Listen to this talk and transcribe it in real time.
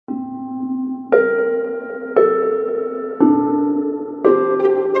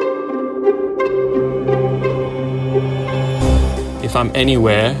If I'm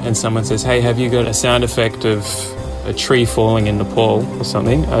anywhere and someone says, hey, have you got a sound effect of a tree falling in Nepal or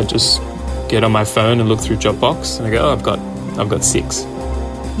something, I just get on my phone and look through Dropbox and I go, oh, I've got 6.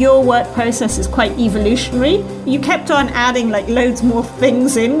 Your work process is quite evolutionary. You kept on adding like loads more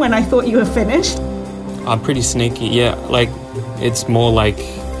things in when I thought you were finished. I'm pretty sneaky, yeah. Like, it's more like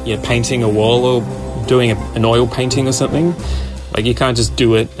painting a wall or doing an oil painting or something. Like, you can't just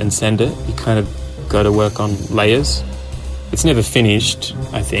do it and send it. You kind of got to work on layers. It's never finished,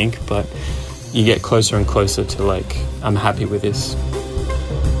 I think, but you get closer and closer to like, I'm happy with this.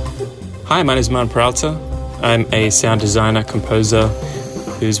 Hi, my name is Peralta. I'm a sound designer, composer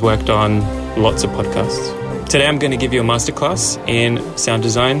who's worked on lots of podcasts. Today I'm going to give you a masterclass in sound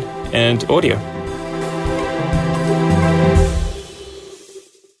design and audio.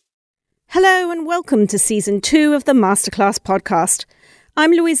 Hello and welcome to Season 2 of the Masterclass podcast.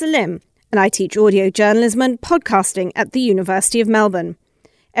 I'm Louisa Lim, and I teach audio journalism and podcasting at the University of Melbourne.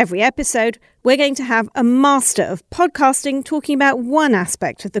 Every episode, we're going to have a master of podcasting talking about one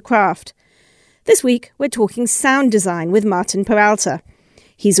aspect of the craft. This week, we're talking sound design with Martin Peralta.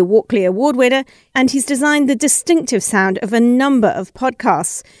 He's a Walkley Award winner, and he's designed the distinctive sound of a number of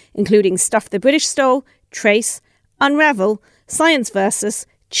podcasts, including Stuff the British Stole, Trace, Unravel, Science Versus,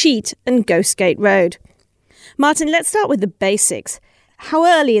 Cheat, and Ghostgate Road. Martin, let's start with the basics. How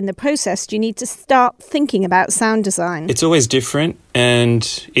early in the process do you need to start thinking about sound design? It's always different,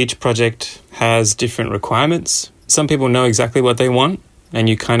 and each project has different requirements. Some people know exactly what they want, and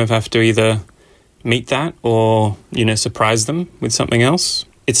you kind of have to either meet that or, surprise them with something else.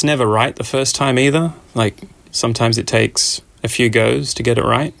 It's never right the first time either. Like, sometimes it takes a few goes to get it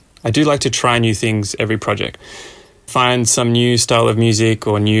right. I do like to try new things every project. Find some new style of music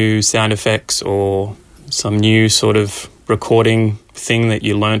or new sound effects or some new sort of recording thing that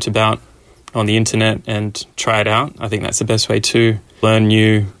you learnt about on the internet and try it out. I think that's the best way to learn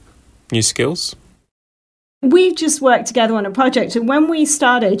new skills. We've just worked together on a project, and when we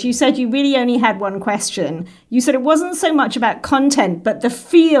started, you said you really only had one question. You said it wasn't so much about content, but the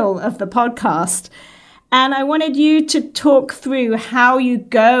feel of the podcast. And I wanted you to talk through how you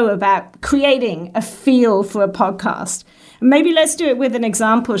go about creating a feel for a podcast. Maybe let's do it with an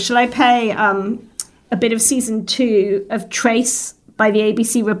example. Shall I play a bit of Season 2 of Trace by the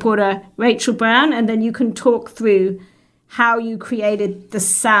ABC reporter Rachel Brown, and then you can talk through how you created the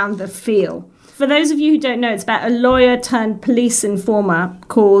sound, the feel. For those of you who don't know, it's about a lawyer turned police informer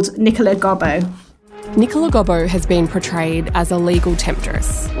called Nicola Gobbo. Nicola Gobbo has been portrayed as a legal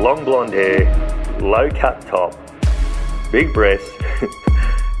temptress. Long blonde hair, low cut top, big breasts,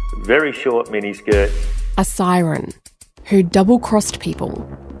 very short miniskirt. A siren who double-crossed people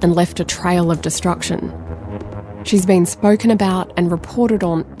and left a trail of destruction. She's been spoken about and reported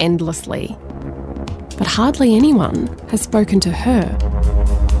on endlessly, but hardly anyone has spoken to her.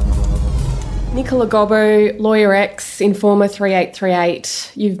 Nicola Gobbo, Lawyer X, Informer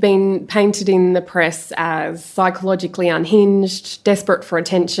 3838. You've been painted in the press as psychologically unhinged, desperate for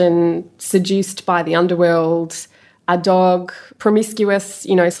attention, seduced by the underworld, a dog, promiscuous,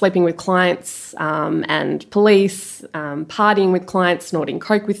 sleeping with clients and police, partying with clients, snorting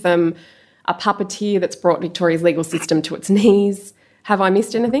coke with them, a puppeteer that's brought Victoria's legal system to its knees. Have I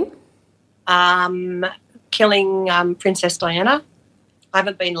missed anything? Killing Princess Diana. I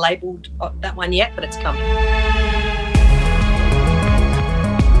haven't been labelled that one yet, but it's coming.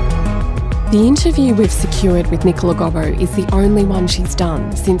 The interview we've secured with Nicola Gobbo is the only one she's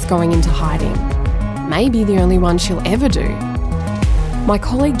done since going into hiding. Maybe the only one she'll ever do. My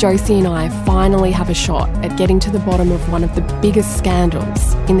colleague Josie and I finally have a shot at getting to the bottom of one of the biggest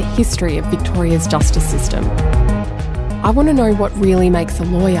scandals in the history of Victoria's justice system. I want to know what really makes a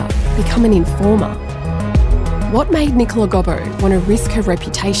lawyer become an informer. What made Nicola Gobbo want to risk her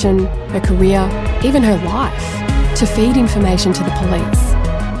reputation, her career, even her life, to feed information to the police?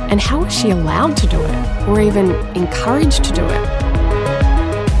 And how was she allowed to do it, or even encouraged to do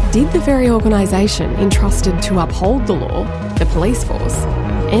it? Did the very organisation entrusted to uphold the law, the police force,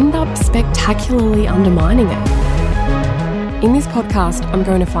 end up spectacularly undermining it? In this podcast, I'm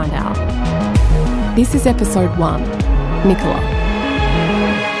going to find out. This is episode 1, Nicola.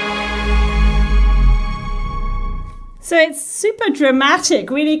 So it's super dramatic,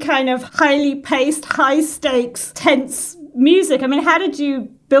 really kind of highly paced, high stakes, tense music. I mean, how did you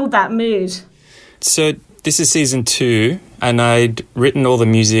build that mood? So this is Season 2, and I'd written all the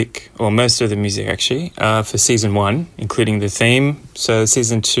music, or most of the music actually, for Season 1, including the theme. So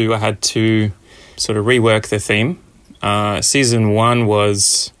Season 2, I had to sort of rework the theme. Season 1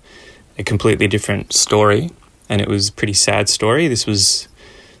 was a completely different story, and it was a pretty sad story. This was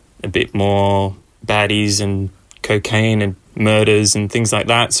a bit more baddies and cocaine and murders and things like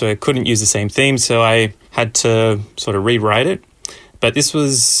that, so I couldn't use the same theme, so I had to sort of rewrite it. But this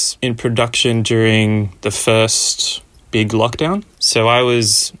was in production during the first big lockdown, so I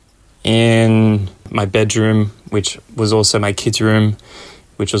was in my bedroom, which was also my kids' room,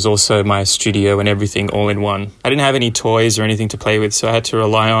 which was also my studio, and everything all in one. I didn't have any toys or anything to play with, so I had to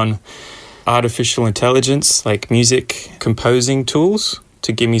rely on artificial intelligence, like music composing tools,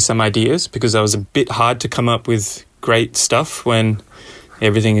 to give me some ideas, because I was a bit hard to come up with great stuff when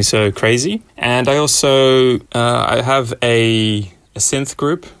everything is so crazy. And I also I have a synth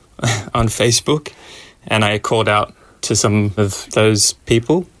group on Facebook, and I called out to some of those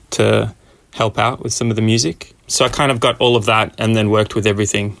people to help out with some of the music. So I kind of got all of that and then worked with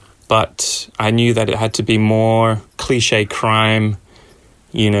everything. But I knew that it had to be more cliche crime,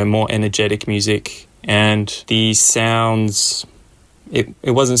 more energetic music. And the sounds, it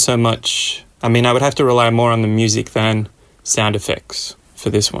wasn't so much... I would have to rely more on the music than sound effects for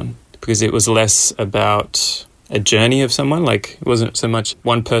this one, because it was less about a journey of someone. Like, it wasn't so much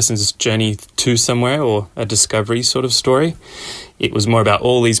one person's journey to somewhere or a discovery sort of story. It was more about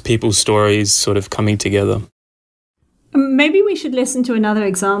all these people's stories sort of coming together. Maybe we should listen to another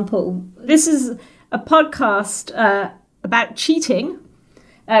example. This is a podcast about cheating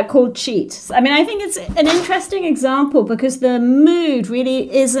called Cheat. I think it's an interesting example because the mood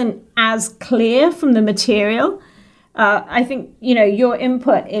really isn't as clear from the material. I think, your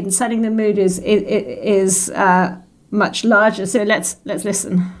input in setting the mood is much larger. So let's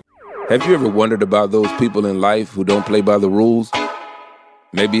listen. Have you ever wondered about those people in life who don't play by the rules?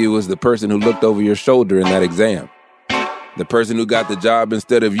 Maybe it was the person who looked over your shoulder in that exam. The person who got the job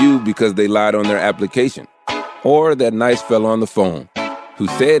instead of you because they lied on their application. Or that nice fella on the phone who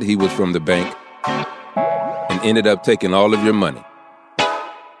said he was from the bank and ended up taking all of your money.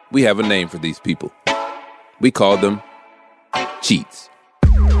 We have a name for these people. We call them cheats.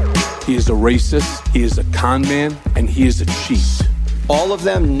 He is a racist, he is a con man, and he is a cheat. All of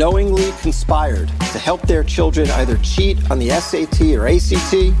them knowingly conspired to help their children either cheat on the SAT or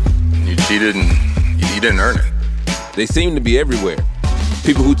ACT. You cheated and you didn't earn it. They seem to be everywhere.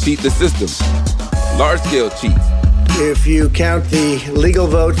 People who cheat the system. Large-scale cheats. If you count the legal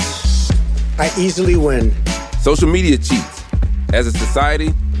votes, I easily win. Social media cheats. As a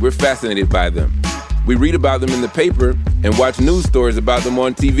society, we're fascinated by them. We read about them in the paper and watch news stories about them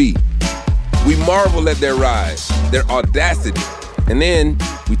on TV. We marvel at their rise, their audacity, and then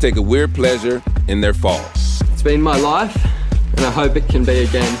we take a weird pleasure in their fall. It's been my life, and I hope it can be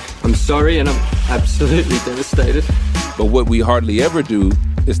again. I'm sorry, and I'm absolutely devastated. But what we hardly ever do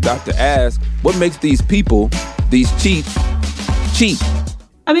is stop to ask, what makes these people, these cheats, cheat?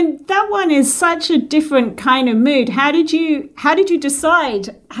 That one is such a different kind of mood. How did you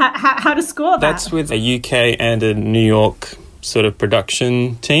decide how to score that? That's with a UK and a New York sort of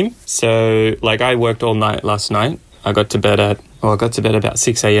production team. So, I worked all night last night. I got to bed about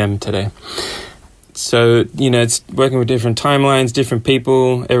 6 a.m. today. So, it's working with different timelines, different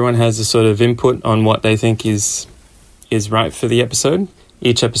people. Everyone has a sort of input on what they think is right for the episode.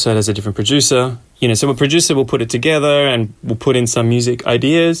 Each episode has a different producer. So a producer will put it together and will put in some music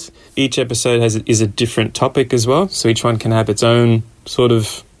ideas. Each episode is a different topic as well. So each one can have its own sort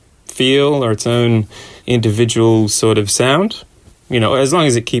of feel or its own individual sort of sound. As long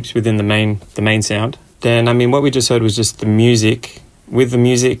as it keeps within the main sound. Then, what we just heard was just the music. With the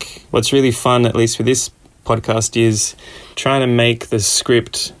music, what's really fun, at least for this podcast, is trying to make the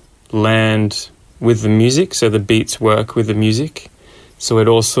script land with the music, so the beats work with the music. So it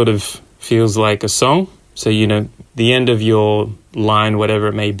all sort of feels like a song. So, the end of your line, whatever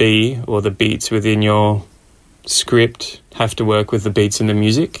it may be, or the beats within your script have to work with the beats in the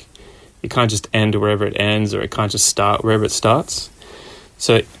music. It can't just end wherever it ends, or it can't just start wherever it starts.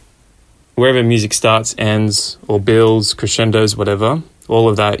 So wherever music starts, ends, or builds, crescendos, whatever, all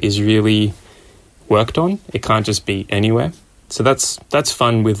of that is really worked on. It can't just be anywhere. So that's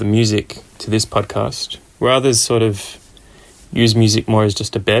fun with the music to this podcast. Where others sort of use music more as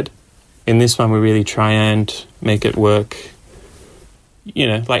just a bed, in this one we really try and make it work,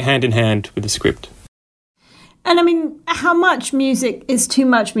 hand in hand with the script. And how much music is too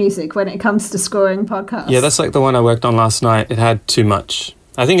much music when it comes to scoring podcasts? Yeah, that's like the one I worked on last night. It had too much.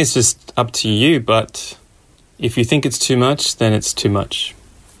 I think it's just up to you, but if you think it's too much, then it's too much.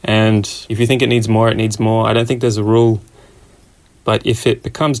 And if you think it needs more, it needs more. I don't think there's a rule. But if it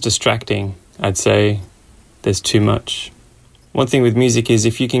becomes distracting, I'd say there's too much. One thing with music is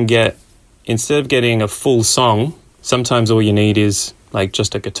if you can instead of getting a full song, sometimes all you need is like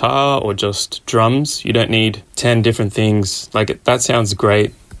just a guitar or just drums. You don't need 10 different things. Like that sounds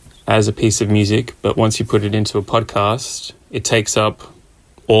great as a piece of music, but once you put it into a podcast, it takes up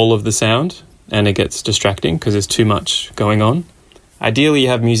all of the sound and it gets distracting because there's too much going on. Ideally, you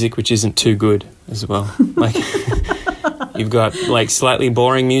have music which isn't too good as well. Like you've got like slightly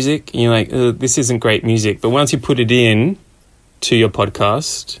boring music and you're like, this isn't great music. But once you put it in to your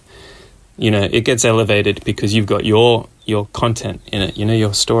podcast, you know, it gets elevated because you've got your content in it, you know,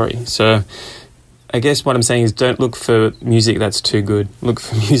 your story. So I guess what I'm saying is don't look for music that's too good. Look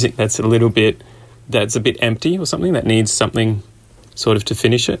for music that's a bit empty or something that needs something sort of to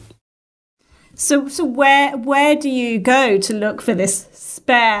finish it. So where do you go to look for this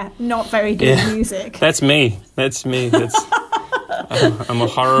spare, not very good music? That's me. I'm a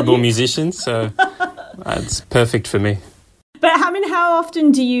horrible musician, so it's perfect for me. But how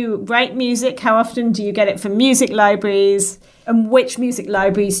often do you write music? How often do you get it from music libraries? And which music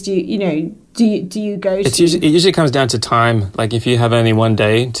libraries do you go to? It usually comes down to time. Like if you have only one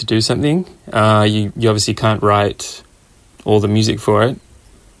day to do something, you obviously can't write all the music for it.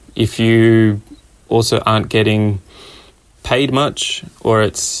 If you also aren't getting paid much, or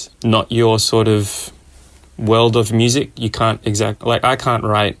it's not your sort of world of music, you can't I can't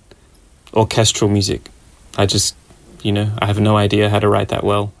write orchestral music. I have no idea how to write that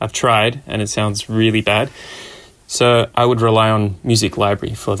well. I've tried and it sounds really bad. So I would rely on music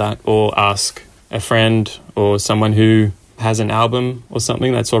library for that, or ask a friend or someone who has an album or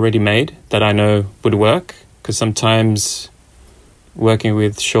something that's already made that I know would work, because sometimes working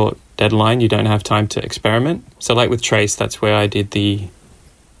with short deadline, you don't have time to experiment. So like with Trace, that's where I did the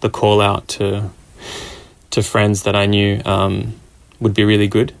call out to friends that I knew would be really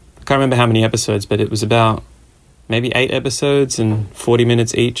good. I can't remember how many episodes, but it was about maybe 8 episodes and 40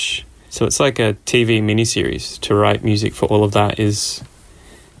 minutes each. So it's like a TV miniseries. To write music for all of that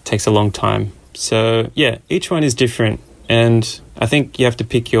takes a long time. So yeah, each one is different. And I think you have to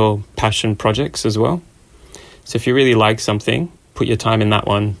pick your passion projects as well. So if you really like something, put your time in that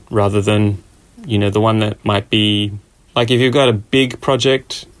one rather than, the one that might be, like if you've got a big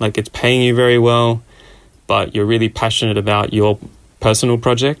project, like it's paying you very well, but you're really passionate about your personal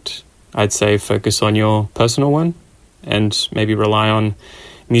project, I'd say focus on your personal one and maybe rely on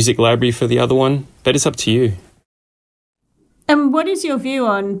music library for the other one, but it's up to you. And what is your view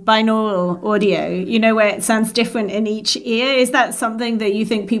on binaural audio, where it sounds different in each ear? Is that something that you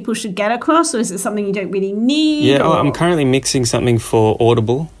think people should get across, or is it something you don't really need? Yeah, I'm currently mixing something for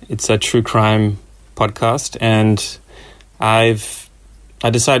Audible. It's a true crime podcast, and I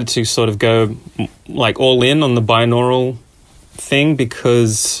decided to sort of go like all in on the binaural thing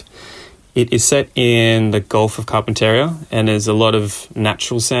because it is set in the Gulf of Carpentaria and there's a lot of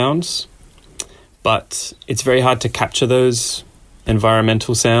natural sounds, but it's very hard to capture those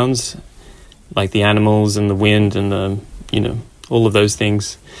environmental sounds like the animals and the wind and all of those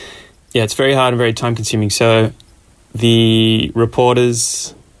things. Yeah, it's very hard and very time consuming. So the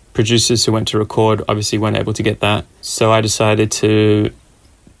reporters, producers who went to record obviously weren't able to get that. So I decided to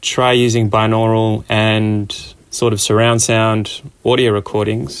try using binaural and sort of surround sound audio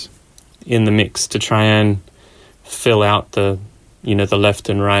recordings in the mix to try and fill out the left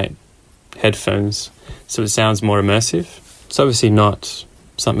and right headphones so it sounds more immersive. It's obviously not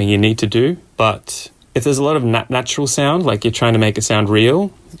something you need to do, but if there's a lot of natural sound, like you're trying to make it sound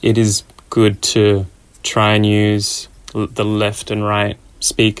real, it is good to try and use the left and right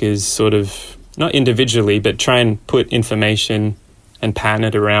speakers sort of, not individually, but try and put information and pan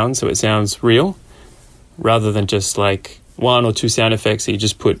it around so it sounds real, rather than just like 1 or 2 sound effects that you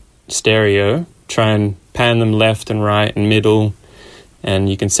just put stereo. Try and pan them left and right and middle, and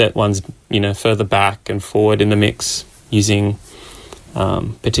you can set ones further back and forward in the mix using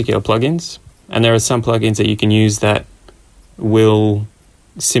particular plugins. And there are some plugins that you can use that will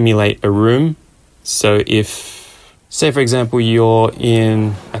simulate a room. So if, say for example, you're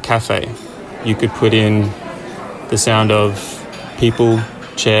in a cafe, you could put in the sound of people,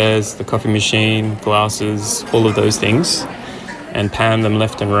 chairs, the coffee machine, glasses, all of those things, and pan them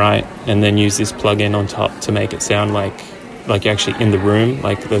left and right, and then use this plugin on top to make it sound like you're actually in the room,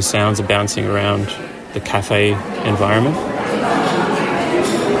 like those sounds are bouncing around the cafe environment.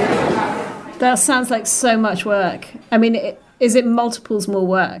 That sounds like so much work. I mean, is it multiples more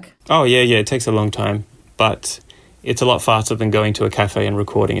work? Oh, yeah, it takes a long time, but it's a lot faster than going to a cafe and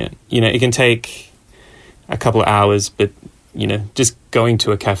recording it. It can take a couple of hours, but, just going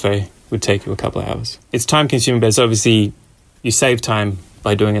to a cafe would take you a couple of hours. It's time consuming, but it's obviously you save time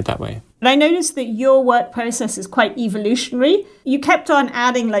by doing it that way. And I noticed that your work process is quite evolutionary. You kept on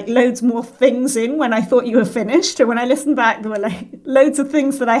adding like loads more things in when I thought you were finished. And when I listened back, there were like loads of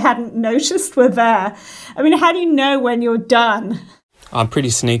things that I hadn't noticed were there. I mean, how do you know when you're done? I'm pretty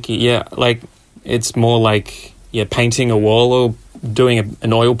sneaky, yeah. Like, it's more like, painting a wall or doing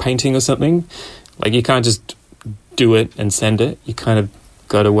an oil painting or something. Like, you can't just do it and send it. You kind of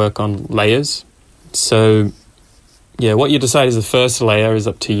got to work on layers. So, what you decide is the first layer is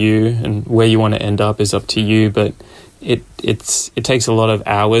up to you, and where you want to end up is up to you. But it takes a lot of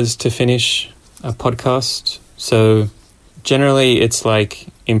hours to finish a podcast. So generally it's like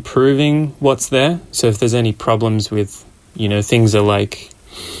improving what's there. So if there's any problems with, things are like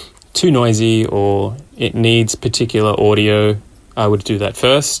too noisy or it needs particular audio, I would do that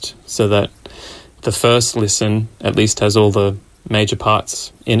first, so that the first listen at least has all the major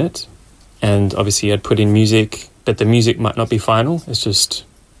parts in it. And obviously I'd put in music, but the music might not be final. It's just,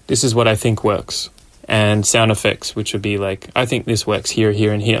 this is what I think works. And sound effects, which would be like, I think this works here,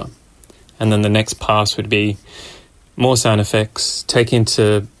 here, and here. And then the next pass would be more sound effects, take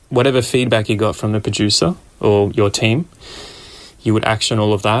into whatever feedback you got from the producer or your team. You would action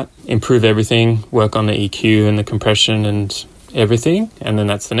all of that, improve everything, work on the EQ and the compression and everything. And then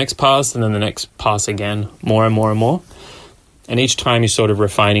that's the next pass, and then the next pass again, more and more and more. And each time you're sort of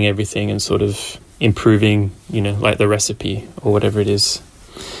refining everything and sort of improving, like the recipe or whatever it is,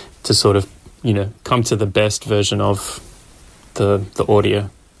 to sort of, come to the best version of the audio.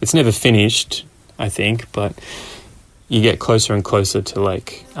 It's never finished, I think, but you get closer and closer to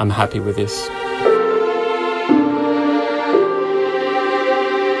like, I'm happy with this.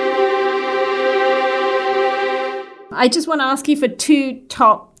 I just want to ask you for 2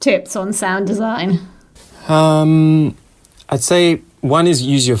 top tips on sound design. I'd say one is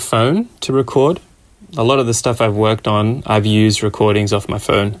use your phone to record. A lot of the stuff I've worked on, I've used recordings off my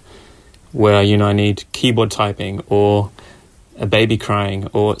phone where, I need keyboard typing or a baby crying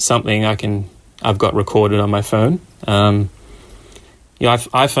or something I've got recorded on my phone.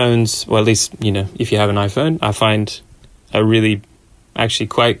 iPhones, well, at least, if you have an iPhone, I find are really actually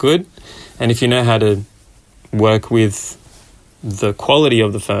quite good. And if you know how to work with the quality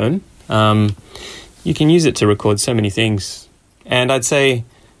of the phone, you can use it to record so many things. And I'd say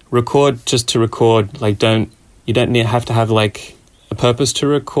record just to record. Like, you don't have to have like a purpose to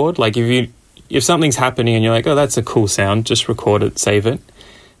record. Like, if something's happening and you're like, oh, that's a cool sound, just record it, save it.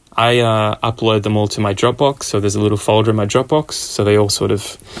 I upload them all to my Dropbox, so there's a little folder in my Dropbox, so they all sort of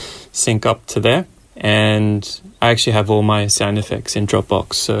sync up to there. And I actually have all my sound effects in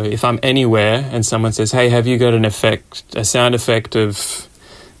Dropbox. So if I'm anywhere and someone says, hey, have you got a sound effect of,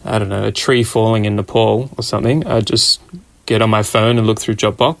 I don't know, a tree falling in Nepal or something, I just get on my phone and look through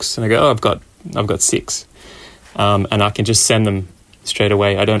Dropbox and I go, oh, I've got 6. And I can just send them straight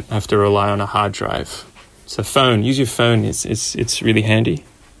away. I don't have to rely on a hard drive. So use your phone. It's really handy.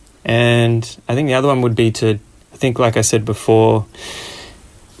 And I think the other one would be like I said before,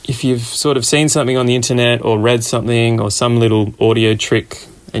 if you've sort of seen something on the internet or read something or some little audio trick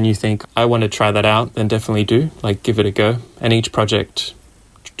and you think, I want to try that out, then definitely do. Like, give it a go. And each project,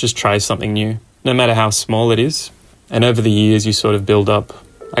 just try something new, no matter how small it is. And over the years, you sort of build up.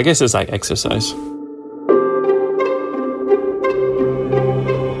 I guess it's like exercise.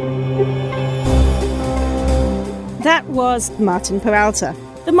 That was Martin Peralta.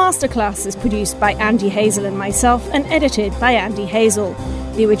 The masterclass is produced by Andy Hazel and myself and edited by Andy Hazel.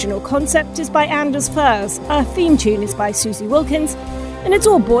 The original concept is by Anders Furs. Our theme tune is by Susie Wilkins. And it's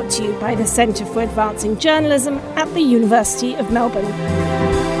all brought to you by the Centre for Advancing Journalism at the University of Melbourne.